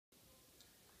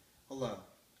Hello,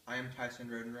 I am Tyson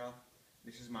Rodenroth.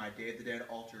 This is my Day of the Dead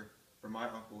altar for my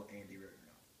uncle Andy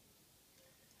Rodenroth.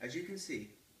 As you can see,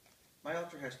 my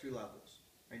altar has three levels,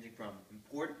 ranging from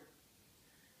important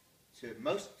to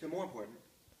more important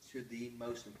to the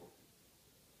most important.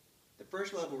 The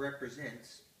first level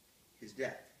represents his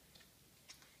death.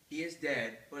 He is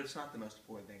dead, but it's not the most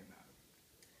important thing about him.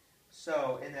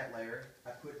 So in that layer,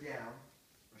 I put down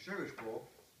a sugar skull,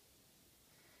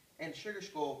 and sugar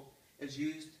skull is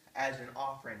used as an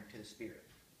offering to the spirit.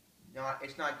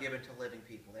 It's not given to living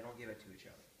people. They don't give it to each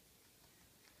other.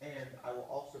 And I will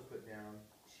also put down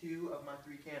 2 of my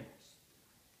 3 candles.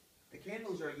 The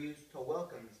candles are used to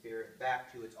welcome the spirit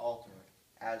back to its altar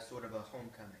as sort of a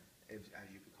homecoming, as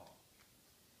you could call it.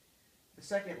 The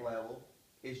second level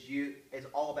is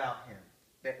all about him.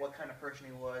 What kind of person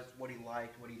he was, what he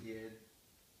liked, what he did.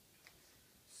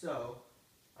 So,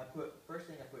 first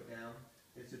thing I put down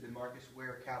is the DeMarcus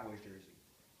Ware Cowboys jersey.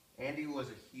 Andy was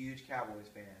a huge Cowboys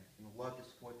fan and loved to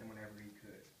support them whenever he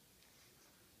could.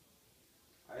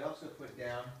 I also put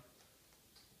down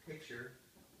a picture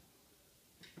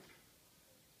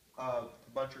of a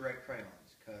bunch of red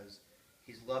crayons because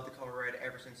he's loved the color red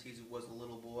ever since he was a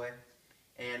little boy.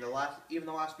 And even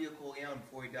the last vehicle he owned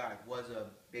before he died was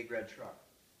a big red truck.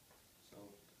 So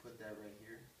put that right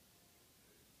here.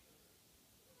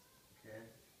 Okay.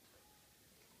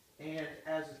 And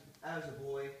as a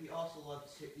boy, he also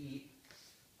loved to eat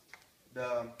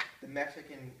the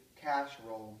Mexican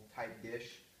casserole type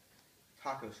dish,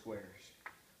 taco squares.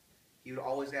 He would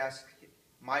always ask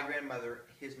my grandmother,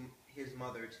 his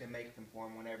mother, to make them for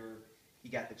him whenever he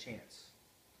got the chance.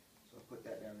 So I'll put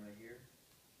that down right here.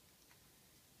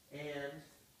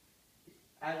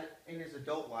 And in his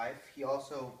adult life, he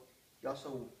also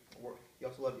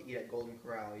loved to eat at Golden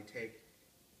Corral. He'd take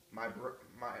my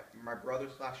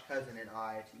brother/cousin and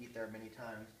I to eat there many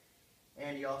times.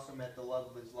 And he also met the love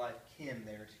of his life, Kim,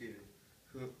 there too,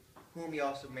 whom he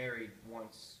also married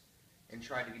once and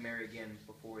tried to marry again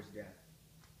before his death.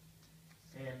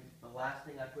 And the last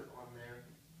thing I put on there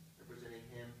representing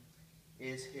him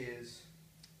is his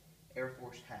Air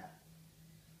Force hat.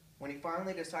 When he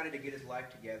finally decided to get his life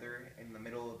together in the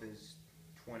middle of his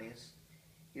 20s,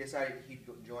 he decided he'd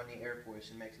join the Air Force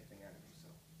and make something out of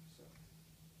himself. So,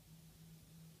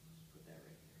 let's put that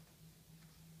right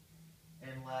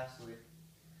here. And lastly,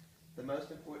 the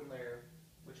most important layer,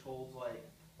 which holds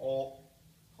all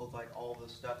the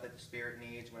stuff that the spirit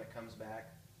needs when it comes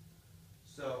back.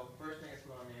 So, first thing I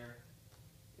put on there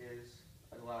is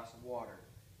a glass of water.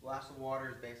 A glass of water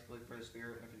is basically for the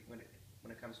spirit when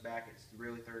it comes back. It's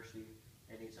really thirsty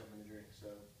and needs something to drink. So,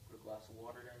 put a glass of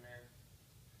water down there.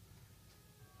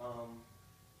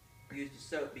 I use the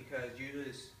soap because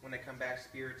usually when they come back,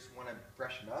 spirits want to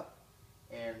freshen up,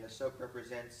 and the soap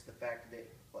represents the fact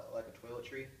that like a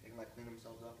toiletry, they can clean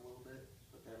themselves up a little bit.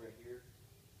 Put that right here.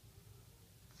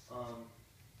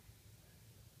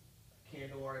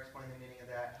 Candle, I explain the meaning of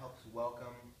that, helps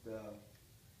welcome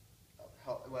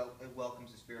it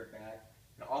welcomes the spirit back.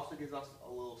 And it also gives us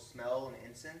a little smell and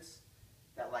incense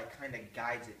that kind of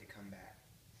guides it to come back.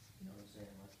 You know what I'm saying?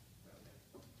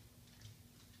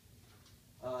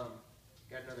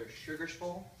 Got another sugar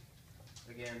skull.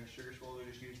 Again, sugar skulls are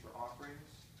just used for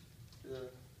offerings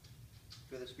to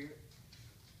the spirit.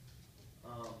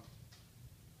 I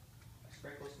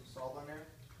sprinkle some salt on there.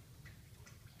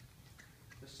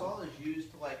 The salt is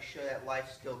used to show that life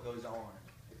still goes on.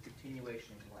 It's a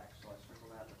continuation of life. So I sprinkle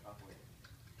that on the top of it.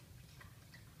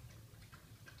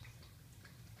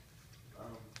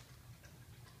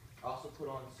 I also put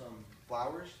on some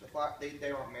flowers.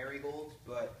 They aren't marigolds,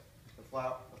 but the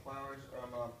flowers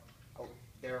are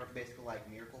they're basically like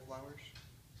miracle flowers,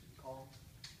 you call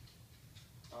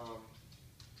them.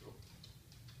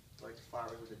 Like the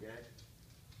flowers of the dead.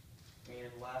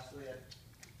 And lastly,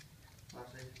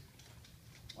 last thing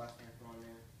I put on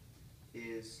there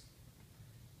is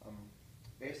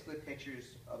basically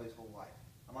pictures of his whole life.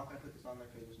 I'm not going to put this on there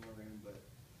because there's no room, but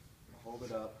I'm going to hold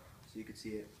it up so you can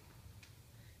see it.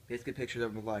 Basically pictures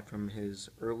of his life from his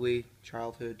early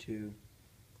childhood to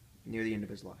near the end of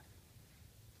his life.